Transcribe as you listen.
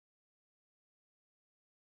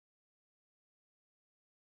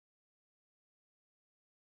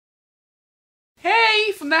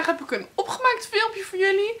jullie. Vandaag heb ik een opgemaakt filmpje voor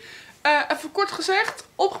jullie. Even kort gezegd,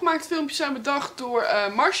 opgemaakte filmpjes zijn bedacht door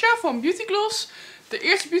Marcia van Beautygloss. De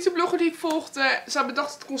eerste beautyblogger die ik volgde. Zij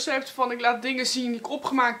bedacht het concept van ik laat dingen zien die ik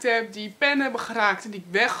opgemaakt heb, die pen hebben geraakt en die ik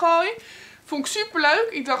weggooi. Vond ik super leuk.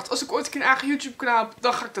 Ik dacht als ik ooit een keer een eigen YouTube kanaal heb,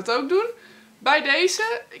 dan ga ik dat ook doen. Bij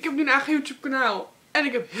deze, ik heb nu een eigen YouTube kanaal en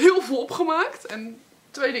ik heb heel veel opgemaakt. En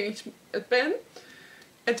 2 dingetjes, het pen.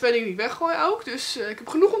 En 2 dingen die ik weggooi ook. Dus ik heb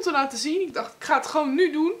genoeg om te laten zien. Ik dacht, ik ga het gewoon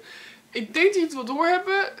nu doen. Ik denk dat jullie het wel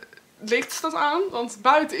doorhebben. Het licht staat aan. Want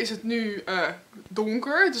buiten is het nu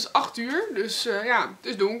donker. Het is 8 uur. Dus ja, het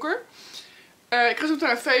is donker. Ik ga zo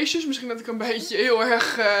naar feestjes. Misschien dat ik een beetje heel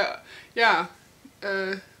erg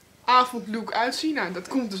avondlook uitzie. Nou, dat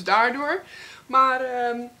komt dus daardoor. Maar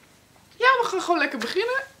ja, we gaan gewoon lekker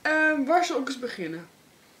beginnen. Waar zal ik eens beginnen?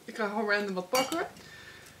 Ik ga gewoon random wat pakken.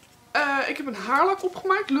 Ik heb een haarlak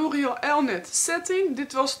opgemaakt. L'Oréal Elnet Setting.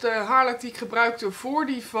 Dit was de haarlak die ik gebruikte voor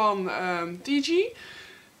die van TG.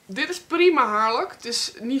 Dit is prima haarlak. Het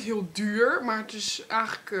is niet heel duur, maar het is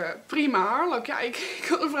eigenlijk prima haarlak. Ja, ik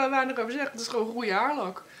kan er vrij weinig over zeggen. Het is gewoon goede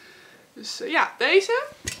haarlak. Dus ja, deze.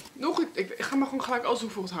 Ik ga maar gewoon gelijk alles doen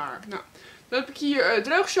voor het haar. Nou, dan heb ik hier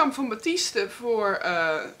droogshampoo van Batiste voor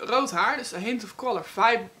rood haar. Dus A Hint of Color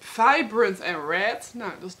Vibrant and Red.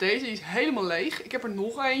 Nou, dat is deze. Die is helemaal leeg. Ik heb er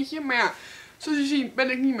nog eentje. Maar ja, zoals je ziet ben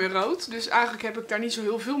ik niet meer rood. Dus eigenlijk heb ik daar niet zo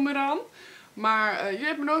heel veel meer aan. Maar je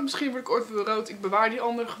hebt me nooit, misschien word ik ooit weer rood. Ik bewaar die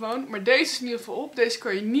andere gewoon. Maar deze is in ieder geval op. Deze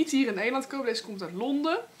kan je niet hier in Nederland kopen. Deze komt uit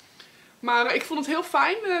Londen. Maar ik vond het heel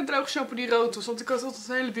fijn, droogshampoo die rood was. Want ik had altijd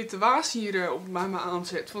een hele witte waas hier bij me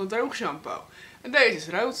aanzet van het droogshampoo. En deze is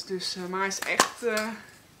rood, dus, maar hij is echt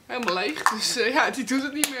helemaal leeg. Dus ja, die doet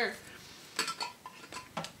het niet meer.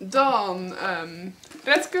 Dan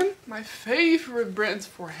Redken, my favorite brand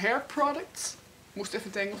for hair products. Moest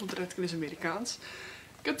even denken, want Redken is Amerikaans.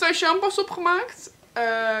 Ik heb 2 shampoos opgemaakt.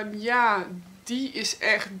 Ja, dit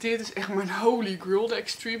is echt mijn holy grail, de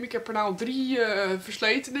Extreme. Ik heb er nou 3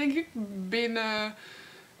 versleten, denk ik. Binnen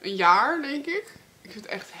een jaar, denk ik. Ik vind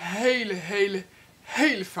het echt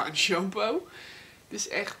hele fijn shampoo.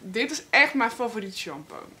 Dit is echt mijn favoriete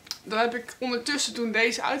shampoo. Dan heb ik ondertussen, toen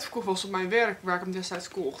deze uitverkocht was op mijn werk, waar ik hem destijds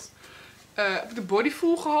kocht, heb ik de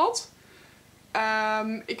Bodyful gehad.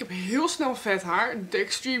 Ik heb heel snel vet haar. De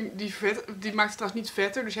Extreme, die maakt het trouwens niet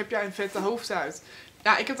vetter, dus heb jij een vette hoofdhuid.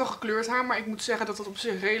 Ja, ik heb al gekleurd haar, maar ik moet zeggen dat het op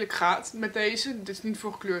zich redelijk gaat met deze. Dit is niet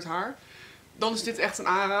voor gekleurd haar. Dan is dit echt een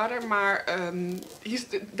aanrader, maar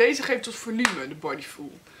deze geeft dus volume, de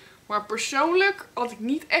Bodyful. Maar persoonlijk had ik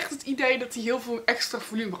niet echt het idee dat hij heel veel extra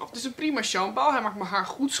volume gaf. Het is een prima shampoo, hij maakt mijn haar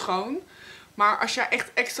goed schoon. Maar als jij echt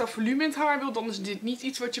extra volume in het haar wil, dan is dit niet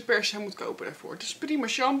iets wat je per se moet kopen daarvoor. Het is een prima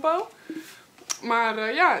shampoo.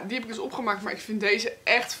 Maar ja, die heb ik dus opgemaakt, maar ik vind deze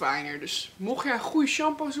echt fijner. Dus mocht jij een goede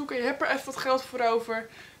shampoo zoeken en je hebt er even wat geld voor over,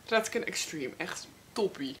 Redken Extreme. Echt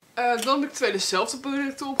toppie. Dan heb ik 2 dezelfde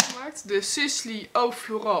producten opgemaakt. De Sisley Eau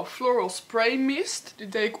Floral Spray Mist. Die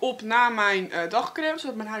deed ik op na mijn dagcreme,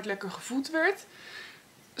 zodat mijn huid lekker gevoed werd.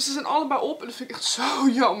 Ze zijn allebei op en dat vind ik echt zo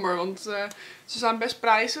jammer, want ze zijn best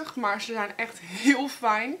prijzig, maar ze zijn echt heel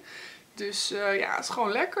fijn. Dus ja, het is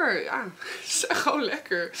gewoon lekker. Ja, ze zijn gewoon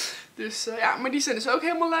lekker. Dus ja, maar die zijn dus ook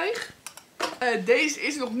helemaal leeg. Deze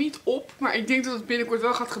is nog niet op, maar ik denk dat het binnenkort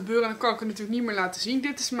wel gaat gebeuren en dan kan ik het natuurlijk niet meer laten zien.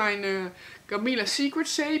 Dit is mijn Camilla Secret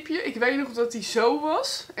zeepje. Ik weet nog dat die zo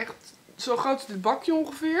was. Echt zo groot als dit bakje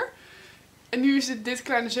ongeveer. En nu is dit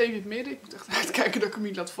kleine zeepje in het midden. Ik moet echt uitkijken dat ik hem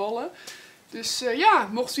niet laat vallen. Dus ja,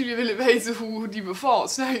 mochten jullie willen weten hoe die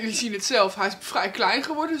bevalt. Nou, jullie zien het zelf. Hij is vrij klein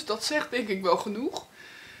geworden, dus dat zegt denk ik wel genoeg.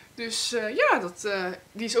 Dus ja,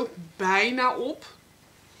 die is ook bijna op.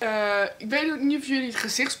 Ik weet niet of jullie het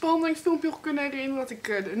gezichtsbehandelingsfilmpje kunnen herinneren. Dat ik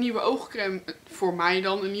de nieuwe oogcreme, voor mij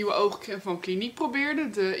dan, een nieuwe oogcreme van Clinique probeerde.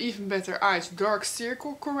 De Even Better Eyes Dark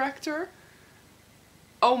Circle Corrector.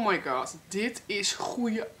 Oh my god, dit is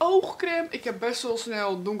goede oogcreme. Ik heb best wel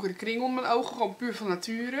snel donkere kringen onder mijn ogen, gewoon puur van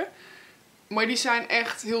nature. Maar die zijn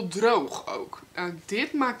echt heel droog ook.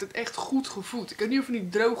 Dit maakt het echt goed gevoed. Ik heb niet van die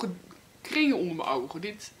droge kringen onder mijn ogen.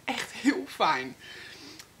 Dit is echt heel fijn.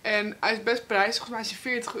 En hij is best prijzig, volgens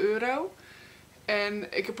mij is hij €40.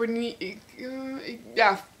 En ik heb er niet...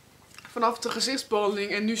 ja, vanaf de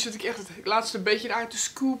gezichtsbehandeling en nu zit ik echt het laatste beetje eruit te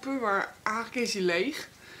scoopen. Maar eigenlijk is hij leeg.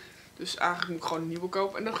 Dus eigenlijk moet ik gewoon een nieuwe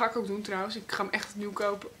kopen. En dat ga ik ook doen trouwens. Ik ga hem echt opnieuw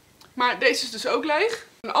kopen. Maar deze is dus ook leeg.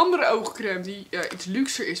 Een andere oogcreme die iets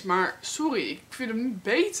luxer is. Maar sorry, ik vind hem niet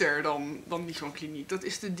beter dan die van Clinique. Dat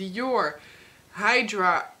is de Dior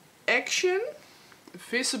Hydra Action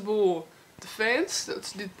Visible Defense. Dat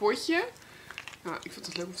is dit potje. Nou, ik vind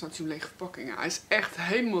het leuk om te zien, een lege verpakking. Ja, hij is echt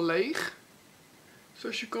helemaal leeg.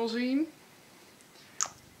 Zoals je kan zien.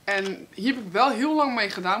 En hier heb ik wel heel lang mee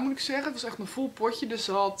gedaan, moet ik zeggen. Het was echt een vol potje, dus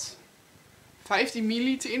er had 15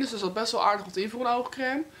 milliliter in. Dus dat zat best wel aardig wat in voor een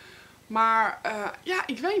oogcrème. Maar ja,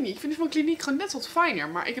 ik weet niet. Ik vind die van Kliniek gewoon net wat fijner.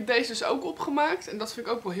 Maar ik heb deze dus ook opgemaakt. En dat vind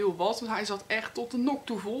ik ook wel heel wat. Want hij zat echt tot de nok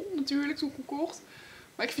toe vol natuurlijk toen ik hem kocht.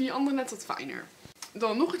 Maar ik vind die andere net wat fijner.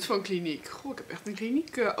 Dan nog iets van Kliniek. Goh, ik heb echt een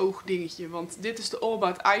Kliniek oogdingetje. Want dit is de All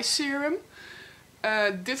About Eye Serum.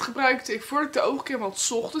 Dit gebruikte ik voordat ik de oogcrème had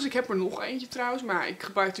 's ochtends. Ik heb er nog eentje trouwens. Maar ik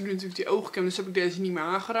gebruikte nu natuurlijk die oogcrème. Dus heb ik deze niet meer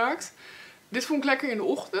aangeraakt. Dit vond ik lekker in de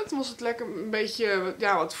ochtend. Dan was het lekker een beetje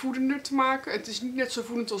ja, wat voedender te maken. Het is niet net zo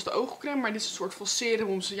voedend als de oogcrème. Maar dit is een soort van serum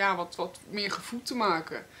om ze ja, wat meer gevoed te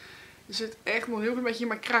maken. Er zit echt nog een heel klein beetje in.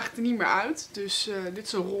 Maar ik krijg het er niet meer uit. Dus dit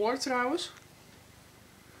is een roller trouwens.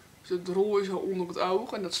 Dus het rol is al onder het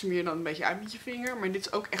oog. En dat smeer je dan een beetje uit met je vinger. Maar dit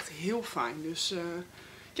is ook echt heel fijn. Dus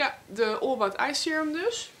ja, de All About Eye Serum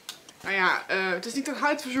dus. Nou ja, het is niet een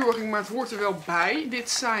huidverzorging, maar het hoort er wel bij. Dit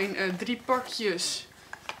zijn 3 pakjes.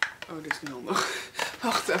 Oh, dit is niet handig.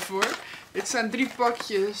 Wacht even hoor. Dit zijn 3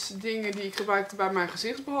 pakjes dingen die ik gebruikte bij mijn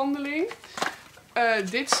gezichtsbehandeling.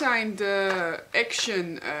 Dit zijn de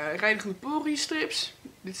Action reinigende poriestrips.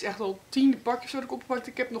 Dit is echt al 10e pakjes wat ik opgepakt.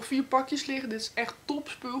 Ik heb nog 4 pakjes liggen. Dit is echt top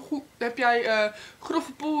spul. Goed, heb jij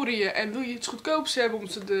grove poriën en wil je iets goedkoops hebben om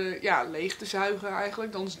ze ja, leeg te zuigen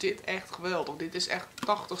eigenlijk, dan is dit echt geweldig. Dit is echt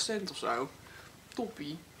 80 cent of zo.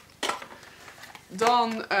 Toppie.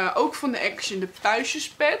 Dan ook van de Action de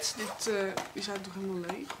puistjespads. Die zijn toch helemaal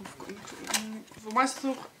leeg? Voor mij zit er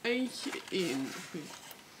nog eentje in.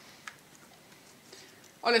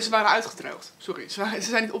 Oh nee, ze waren uitgedroogd. Sorry, ze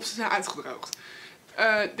zijn niet op, ze zijn uitgedroogd.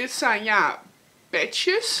 Dit zijn ja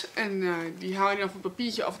patches. En die haal je dan van een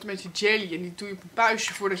papiertje af met je jelly. En die doe je op een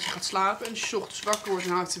puistje voordat je gaat slapen. En als je 's ochtends wakker wordt,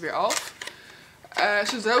 dan houdt ze weer af.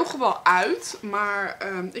 Ze drogen wel uit, maar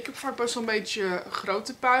ik heb vaak best wel een beetje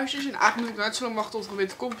grote puistjes. En eigenlijk moet ik net zo lang wachten tot er een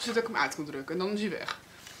witte kop zit dat ik hem uit kan drukken. En dan is hij weg.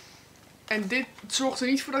 En dit zorgt er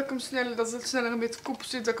niet voor dat het sneller een witte kop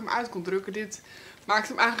zit dat ik hem uit kan drukken. Dit maakt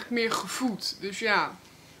hem eigenlijk meer gevoed. Dus ja,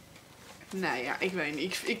 nou ja, ik weet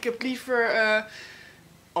niet. Ik heb liever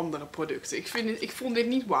andere producten. Ik vond dit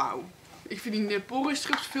niet wauw. Ik vind die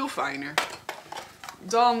poriestrips veel fijner.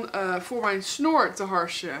 Dan voor mijn snor te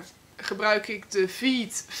harsen gebruik ik de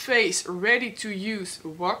Veet Face Ready to Use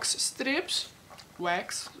Wax Strips.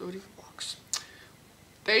 Wax.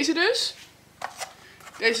 Deze dus.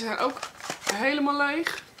 Deze zijn ook helemaal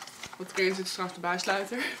leeg. Wat erin zit is trouwens de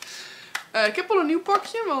bijsluiter. Ik heb al een nieuw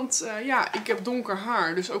pakje, want ja, ik heb donker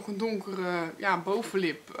haar. Dus ook een donkere ja,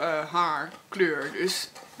 bovenlip haarkleur. Dus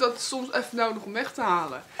dat is soms even nodig om weg te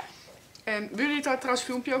halen. En wil je daar trouwens een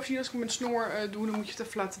filmpje over zien als ik met snor doe, dan moet je het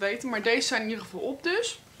even laten weten. Maar deze zijn in ieder geval op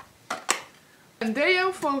dus. Een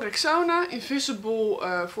deo van Rexona,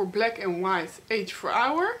 Invisible voor black and white, age for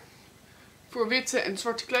hour. Voor witte en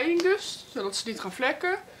zwarte kleding dus, zodat ze niet gaan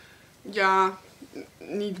vlekken. Ja,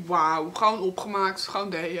 niet wauw, gewoon opgemaakt, gewoon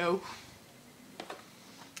deo.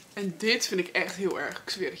 En dit vind ik echt heel erg, ik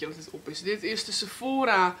zweer het je dat dit op is. Dit is de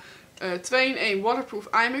Sephora 2-in-1 Waterproof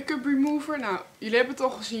Eye Makeup Remover. Nou, jullie hebben het al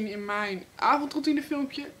gezien in mijn avondroutine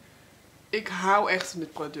filmpje. Ik hou echt van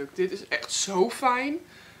dit product. Dit is echt zo fijn.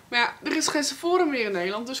 Maar ja, er is geen Sephora meer in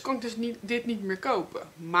Nederland, dus kan ik dus dit niet meer kopen.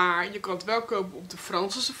 Maar je kan het wel kopen op de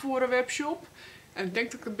Franse Sephora webshop. En ik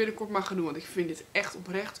denk dat ik het binnenkort maar ga doen, want ik vind dit echt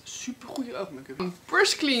oprecht super goede oogmake-up. Een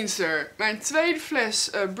brush cleanser. Mijn tweede fles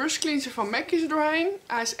brush cleanser van MAC is er doorheen.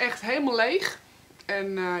 Hij is echt helemaal leeg.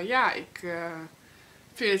 En ja, ik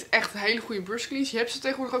vind het echt een hele goede brush cleanser. Je hebt ze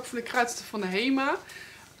tegenwoordig ook van de kruidsten van de Hema.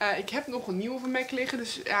 Ik heb nog een nieuwe van MAC liggen,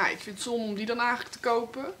 dus ja, ik vind het zonde om die dan eigenlijk te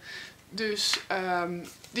kopen. Dus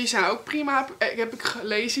die zijn ook prima. Heb ik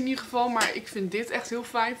gelezen in ieder geval. Maar ik vind dit echt heel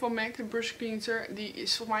fijn van MAC, de brush cleanser. Die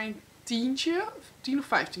is volgens mij een 10 of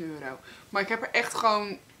 15 euro. Maar ik heb er echt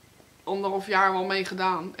gewoon 1,5 jaar wel mee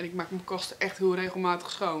gedaan. En ik maak mijn kasten echt heel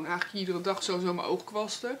regelmatig schoon. Eigenlijk iedere dag sowieso mijn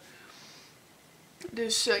oogkwasten.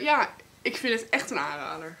 Dus ja, ik vind het echt een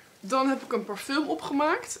aanrader. Dan heb ik een parfum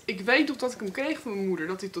opgemaakt. Ik weet nog dat ik hem kreeg van mijn moeder.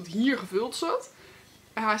 Dat hij tot hier gevuld zat.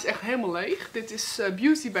 En hij is echt helemaal leeg. Dit is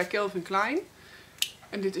Beauty bij Calvin Klein.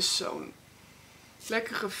 En dit is zo'n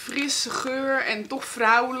lekkere frisse geur en toch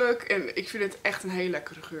vrouwelijk. En ik vind het echt een hele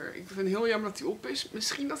lekkere geur. Ik vind het heel jammer dat hij op is.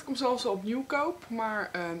 Misschien dat ik hem zelfs al opnieuw koop.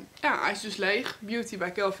 Maar ja, hij is dus leeg. Beauty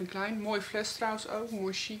bij Calvin Klein. Mooie fles trouwens ook.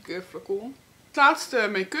 Mooi chic flacon. Het laatste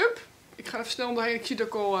make-up. Ik ga even snel doorheen. Ik zie dat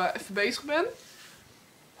ik al even bezig ben.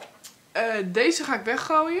 Deze ga ik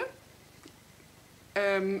weggooien.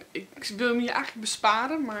 Ik wil hem hier eigenlijk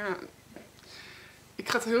besparen, maar ik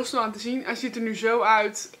ga het heel snel laten zien. Hij ziet er nu zo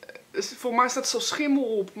uit. Volgens mij staat er zelfs schimmel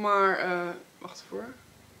op, maar wacht even hoor.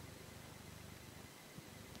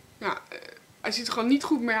 Ja, Hij ziet er gewoon niet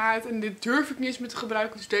goed meer uit en dit durf ik niet eens meer te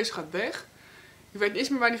gebruiken, dus deze gaat weg. Ik weet niet eens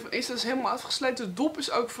meer waar die van is, dat is helemaal afgesleten. De dop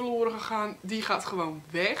is ook verloren gegaan, die gaat gewoon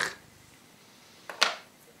weg.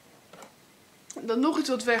 Dan nog iets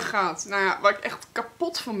wat weggaat, nou ja, waar ik echt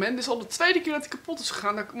kapot van ben. Dit is al de tweede keer dat hij kapot is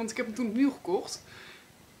gegaan, want ik heb hem toen opnieuw gekocht.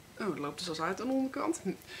 Oh, het loopt dus als uit aan de onderkant.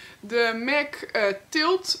 De MAC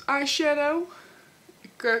Tilt Eyeshadow.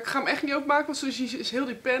 Ik ga hem echt niet openmaken, want zoals je ziet is heel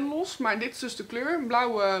die pen los. Maar dit is dus de kleur.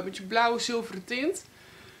 Een beetje blauwe zilveren tint.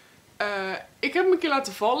 Ik heb hem een keer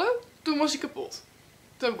laten vallen. Toen was hij kapot.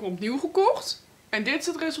 Toen heb ik hem opnieuw gekocht. En dit is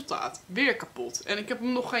het resultaat. Weer kapot. En ik heb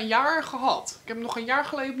hem nog geen jaar gehad. Ik heb hem nog een jaar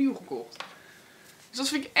geleden opnieuw gekocht. Dus dat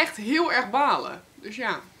vind ik echt heel erg balen. Dus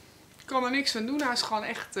ja, ik kan er niks aan doen. Hij is gewoon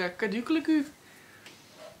echt caducelijk.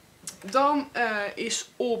 Dan is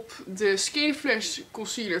op de Skin Flash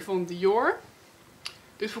Concealer van Dior.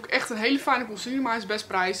 Dit vond ik echt een hele fijne concealer, maar hij is best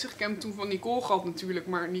prijzig. Ik heb hem toen van Nicole gehad natuurlijk,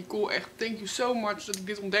 maar Nicole echt thank you so much dat ik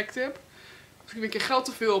dit ontdekt heb. Als ik weer een keer geld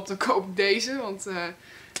te veel heb, dan koop ik deze, want ja,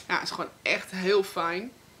 het is gewoon echt heel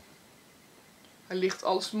fijn. Hij ligt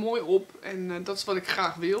alles mooi op en dat is wat ik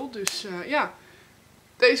graag wil. Dus ja,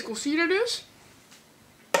 deze concealer dus.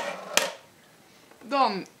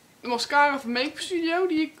 Dan de mascara van Make-up Studio,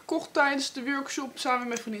 die ik kocht tijdens de workshop samen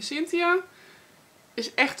met vriendin Cynthia.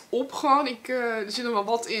 Is echt op gewoon. Er zit nog wel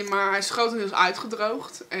wat in, maar hij is grotendeels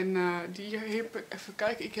uitgedroogd. En die heb ik, even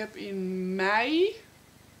kijken, ik heb in mei...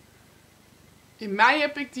 In mei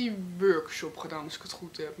heb ik die workshop gedaan, als ik het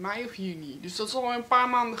goed heb. Mei of juni. Dus dat is al een paar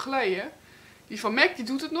maanden geleden. Die van MAC, die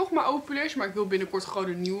doet het nog, maar Opulash. Maar ik wil binnenkort gewoon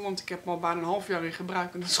een nieuwe, want ik heb hem al bijna een half jaar in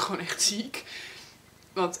gebruik. En dat is gewoon echt ziek.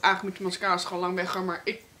 Want eigenlijk moet je mascara's gewoon lang weggaan, maar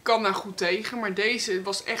ik kan daar goed tegen. Maar deze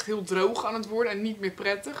was echt heel droog aan het worden en niet meer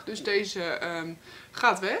prettig. Dus deze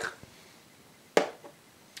gaat weg.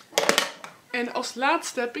 En als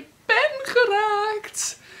laatste heb ik pen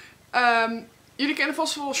geraakt. Jullie kennen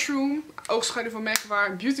vast wel Shroom, oogschaduw van MAC,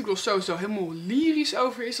 waar Beauty Gloss sowieso helemaal lyrisch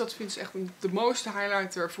over is. Dat vindt ze echt de mooiste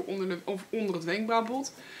highlighter voor onder het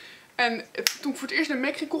wenkbrauwbot. En toen ik voor het eerst naar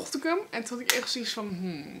MAC ging, kocht ik hem. En toen had ik echt zoiets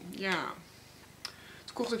van, ja...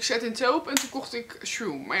 Toen kocht ik Set in Taupe en toen kocht ik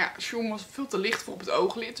Shroom. Maar ja, Shroom was veel te licht voor op het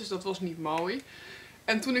ooglid, dus dat was niet mooi.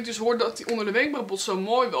 En toen ik dus hoorde dat die onder de wenkbrauwbot zo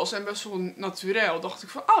mooi was en best wel naturel, dacht ik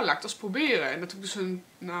van, oh, laat ik dat eens proberen. En dat heb ik dus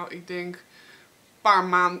ik denk,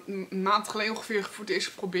 een maand geleden ongeveer voor het eerst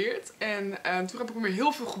geprobeerd. En toen heb ik hem weer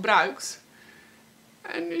heel veel gebruikt.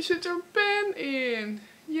 En nu zit er een pen in.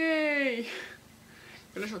 Yay! Ik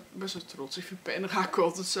ben er best wel trots. Ik vind pen raken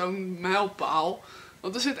altijd zo'n mijlpaal.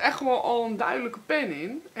 Want er zit echt wel al een duidelijke pen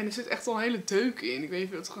in. En er zit echt al een hele deuk in. Ik weet niet of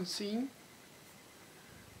je dat gaat zien.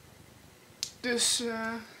 Dus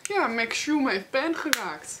ja, MAC Shroom heeft pen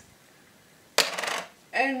geraakt.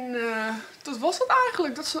 En dat was het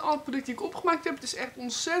eigenlijk. Dat zijn alle producten die ik opgemaakt heb. Het is echt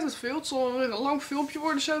ontzettend veel. Het zal weer een lang filmpje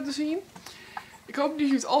worden zo te zien. Ik hoop dat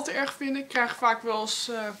jullie het al te erg vinden. Ik krijg vaak wel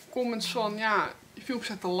eens comments van, ja, die filmpjes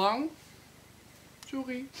zijn te lang.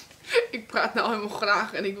 Sorry. Ik praat nou helemaal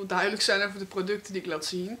graag en ik wil duidelijk zijn over de producten die ik laat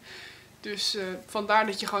zien. Dus vandaar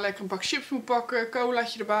dat je gewoon lekker een bak chips moet pakken,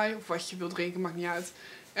 colaatje erbij of wat je wilt drinken, maakt niet uit.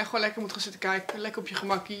 En gewoon lekker moet gaan zitten kijken, lekker op je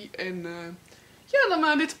gemakkie. En ja, dan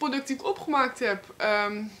maar dit product die ik opgemaakt heb.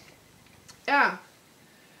 Ja,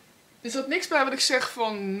 er zat niks bij wat ik zeg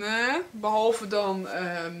van nee, behalve dan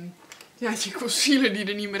ja, die concealer die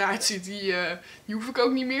er niet meer uitziet, die hoef ik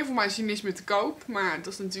ook niet meer. Voor mij is die niks meer te koop, maar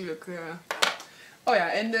dat is natuurlijk... Oh ja,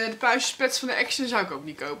 en de puistjespets van de Action zou ik ook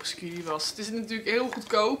niet kopen als ik jullie was. Het is natuurlijk heel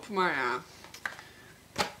goedkoop, maar ja,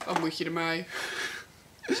 wat moet je ermee?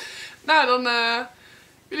 Nou, dan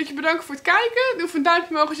wil ik je bedanken voor het kijken. Doe even een duimpje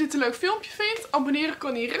omhoog als je dit een leuk filmpje vindt. Abonneren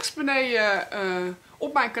kan hier rechts beneden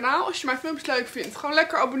op mijn kanaal. Als je mijn filmpjes leuk vindt, gewoon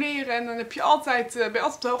lekker abonneren. En dan heb je ben je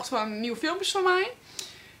altijd op de hoogte van nieuwe filmpjes van mij.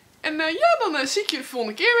 En ja, dan zie ik je de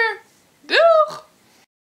volgende keer weer. Doeg!